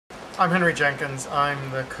I'm Henry Jenkins. I'm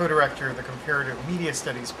the co-director of the Comparative Media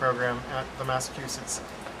Studies program at the Massachusetts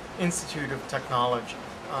Institute of Technology.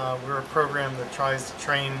 We're a program that tries to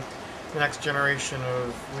train the next generation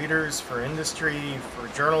of leaders for industry, for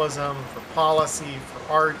journalism, for policy,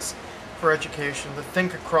 for arts, for education, to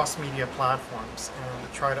think across media platforms and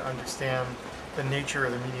to try to understand the nature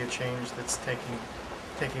of the media change that's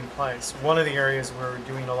taking place. One of the areas where we're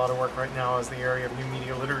doing a lot of work right now is the area of new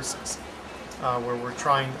media literacies, where we're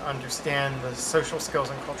trying to understand the social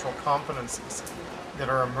skills and cultural competencies that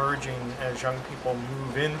are emerging as young people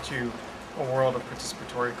move into a world of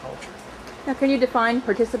participatory culture. Now, can you define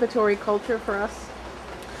participatory culture for us?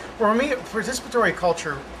 Well, for me, participatory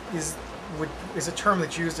culture is a term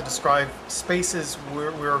that's used to describe spaces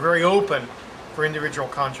where we're very open for individual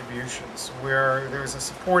contributions, where there's a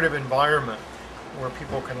supportive environment where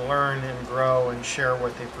people can learn and grow and share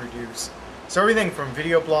what they produce. So everything from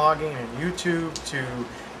video blogging and YouTube to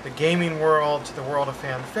the gaming world to the world of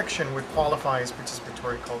fan fiction would qualify as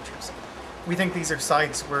participatory cultures. We think these are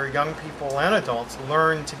sites where young people and adults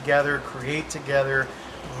learn together, create together,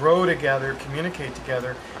 grow together, communicate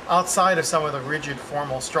together, outside of some of the rigid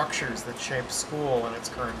formal structures that shape school in its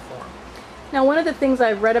current form. Now, one of the things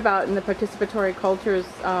I've read about in the participatory cultures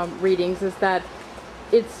readings is that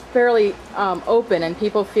it's fairly open and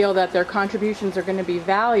people feel that their contributions are going to be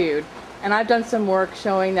valued. And I've done some work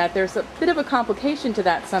showing that there's a bit of a complication to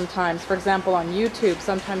that sometimes. For example, on YouTube,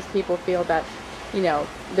 sometimes people feel that, you know,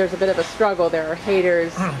 there's a bit of a struggle. There are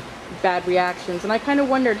haters, bad reactions, and I kind of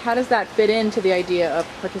wondered, how does that fit into the idea of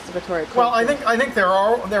participatory culture? Well, I think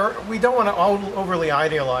we don't want to overly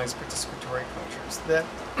idealize participatory cultures. That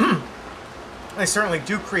they certainly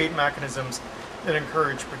do create mechanisms that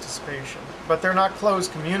encourage participation, but they're not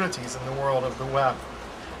closed communities in the world of the web.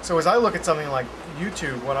 So as I look at something like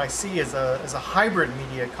YouTube, what I see is a hybrid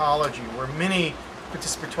media ecology where many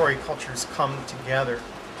participatory cultures come together.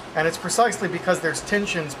 And it's precisely because there's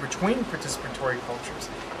tensions between participatory cultures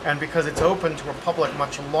and because it's open to a public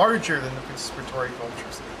much larger than the participatory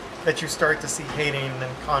cultures that you start to see hating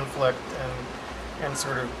and conflict and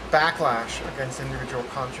sort of backlash against individual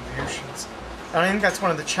contributions. And I think that's one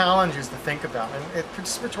of the challenges to think about. And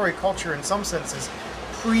participatory culture in some senses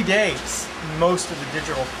predates most of the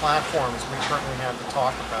digital platforms we currently have to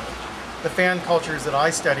talk about. The fan cultures that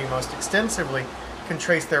I study most extensively can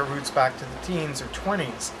trace their roots back to the teens or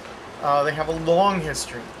 20s. They have a long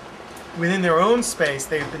history. Within their own space,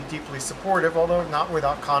 they've been deeply supportive, although not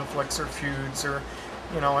without conflicts or feuds or,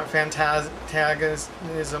 you know, fantagisms,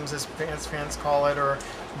 as fans call it, or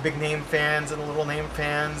big name fans and little name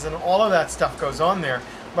fans, and all of that stuff goes on there.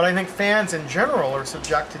 But I think fans in general are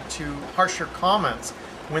subjected to harsher comments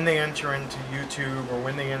when they enter into YouTube or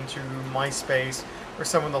when they enter MySpace or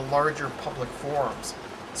some of the larger public forums.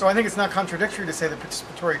 So I think it's not contradictory to say that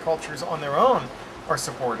participatory cultures on their own are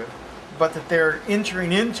supportive, but that they're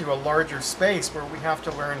entering into a larger space where we have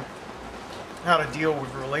to learn how to deal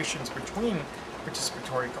with relations between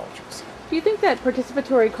participatory cultures. Do you think that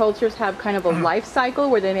participatory cultures have kind of a life cycle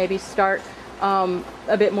where they maybe start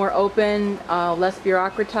a bit more open, less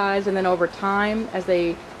bureaucratized, and then over time, as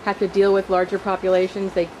they have to deal with larger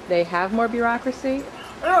populations, they have more bureaucracy?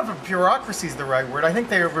 I don't know if bureaucracy is the right word. I think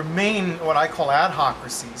they remain what I call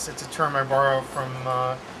adhocracies. It's a term I borrow from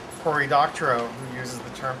Cory Doctorow, who uses the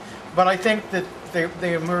term. But I think that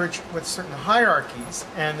they emerge with certain hierarchies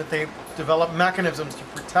and that they develop mechanisms to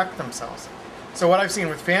protect themselves. So what I've seen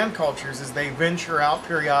with fan cultures is they venture out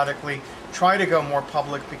periodically, try to go more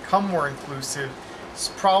public, become more inclusive.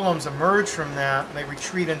 Problems emerge from that, and they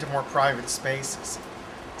retreat into more private spaces.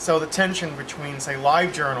 So the tension between, say,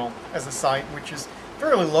 LiveJournal as a site, which is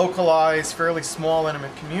fairly localized, fairly small,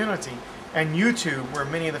 intimate community, and YouTube, where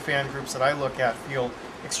many of the fan groups that I look at feel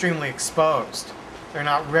extremely exposed. They're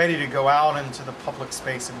not ready to go out into the public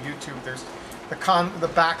space of YouTube. There's the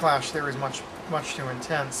backlash there is much too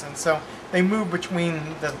intense, and so they move between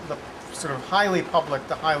the sort of highly public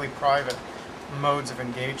to highly private modes of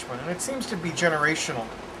engagement, and it seems to be generational.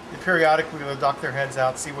 They periodically they'll duck their heads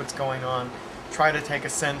out, see what's going on, try to take a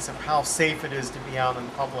sense of how safe it is to be out in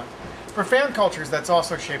public. For fan cultures, that's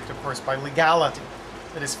also shaped, of course, by legality.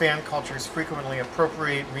 That is, fan cultures frequently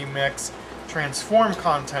appropriate, remix, transform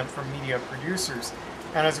content from media producers,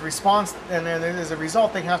 and as a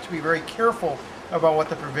result, they have to be very careful about what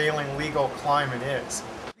the prevailing legal climate is.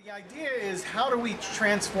 The idea is, how do we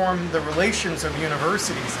transform the relations of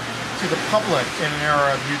universities to the public in an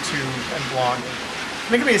era of YouTube and blogging?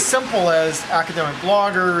 And it can be as simple as academic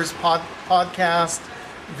bloggers, podcasts,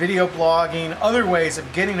 video blogging, other ways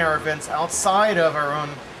of getting our events outside of our own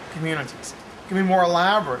communities. It can be more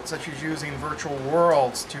elaborate, such as using virtual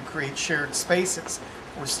worlds to create shared spaces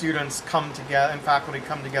where students come together and faculty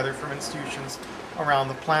come together from institutions around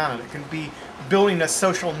the planet. It can be building a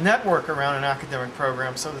social network around an academic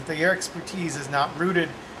program so that their expertise is not rooted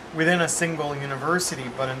within a single university,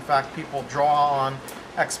 but in fact people draw on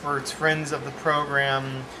experts, friends of the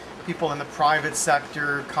program, people in the private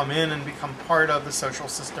sector come in and become part of the social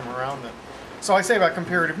system around it. So I say about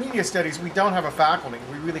comparative media studies, we don't have a faculty.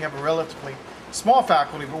 We really have a relatively small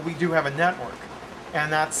faculty, but we do have a network.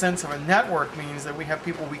 And that sense of a network means that we have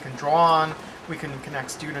people we can draw on, we can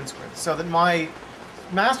connect students with. So that my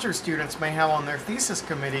master's students may have on their thesis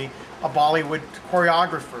committee a Bollywood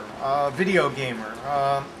choreographer, a video gamer,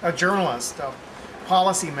 a journalist, a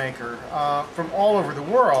policymaker from all over the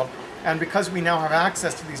world. And because we now have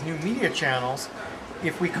access to these new media channels,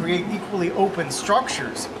 if we create equally open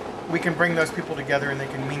structures, we can bring those people together and they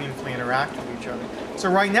can meaningfully interact with each other. So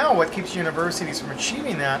right now what keeps universities from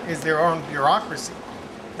achieving that is their own bureaucracy.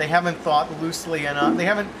 They haven't thought loosely enough, they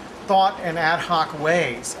haven't thought in ad hoc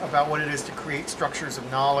ways about what it is to create structures of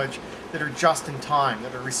knowledge that are just in time,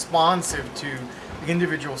 that are responsive to the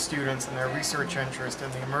individual students and their research interest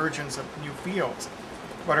and the emergence of new fields,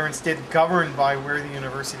 but are instead governed by where the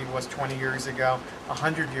university was 20 years ago,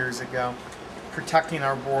 100 years ago, protecting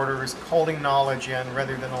our borders, holding knowledge in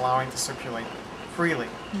rather than allowing it to circulate freely.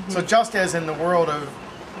 Mm-hmm. So just as in the world of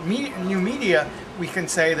new media, we can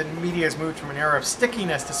say that media has moved from an era of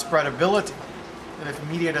stickiness to spreadability, that if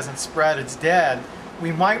media doesn't spread, it's dead.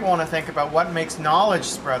 We might want to think about what makes knowledge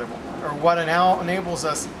spreadable, or what enables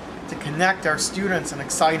us to connect our students in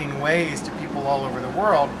exciting ways to people all over the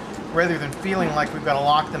world, rather than feeling like we've got to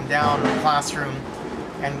lock them down in a classroom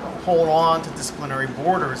and hold on to disciplinary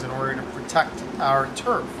borders in order to protect our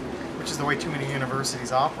turf, which is the way too many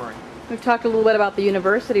universities operate. We've talked a little bit about the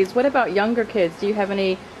universities. What about younger kids? Do you have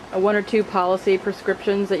any one or two policy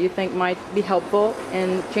prescriptions that you think might be helpful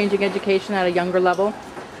in changing education at a younger level?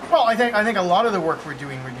 Well, I think a lot of the work we're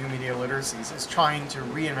doing with new media literacies is trying to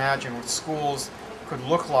reimagine what schools could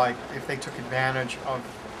look like if they took advantage of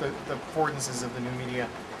the affordances of the new media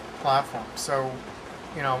platform. So,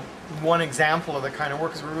 you know, one example of the kind of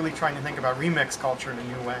work is we're really trying to think about remix culture in a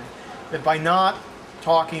new way. That by not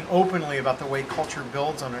talking openly about the way culture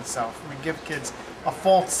builds on itself, we give kids a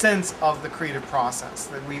false sense of the creative process.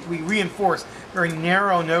 That we reinforce a very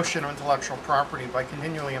narrow notion of intellectual property by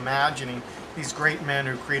continually imagining these great men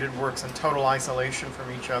who created works in total isolation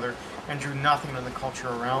from each other and drew nothing in the culture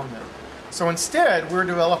around them. So instead, we're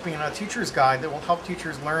developing a teacher's guide that will help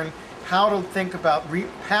teachers learn how to think about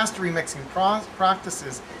past remixing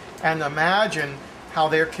practices and imagine how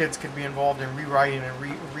their kids could be involved in rewriting and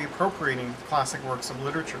reappropriating classic works of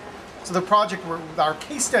literature. So the project, our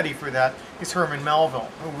case study for that is Herman Melville,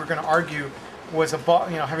 who we're going to argue was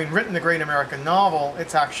having written the great American novel,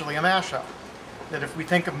 it's actually a mashup. That if we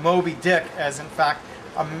think of Moby Dick as in fact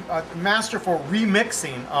a masterful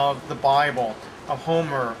remixing of the Bible, of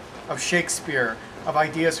Homer, of Shakespeare, of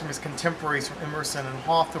ideas from his contemporaries, from Emerson and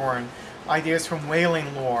Hawthorne, ideas from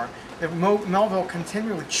whaling lore, that Melville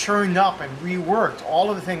continually churned up and reworked all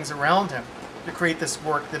of the things around him to create this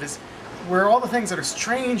work that is where all the things that are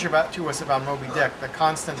strange to us about Moby Dick, the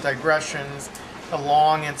constant digressions, the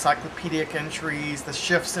long encyclopedic entries, the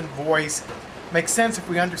shifts in voice, make sense if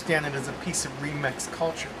we understand it as a piece of remixed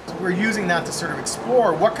culture. So we're using that to sort of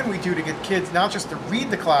explore what can we do to get kids not just to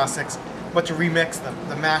read the classics, but to remix them,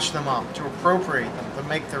 to mash them up, to appropriate them, to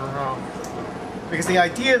make their own. Because the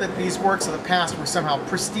idea that these works of the past were somehow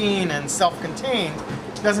pristine and self-contained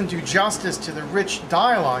doesn't do justice to the rich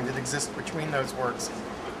dialogue that exists between those works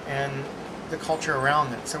and the culture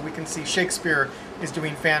around it. So we can see Shakespeare is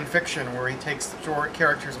doing fan fiction where he takes short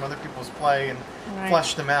characters from other people's play and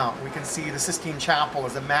flesh them out. We can see the Sistine Chapel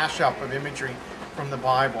as a mashup of imagery from the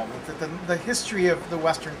Bible. The history of the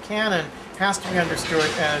Western canon has to be understood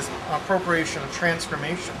as appropriation and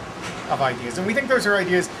transformation of ideas. And we think those are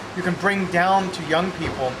ideas you can bring down to young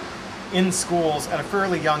people in schools at a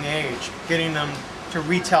fairly young age, getting them to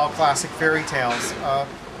retell classic fairy tales,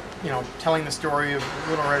 telling the story of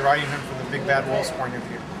Little Red Riding Hood from the Big Bad Wolf's point of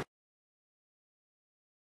view.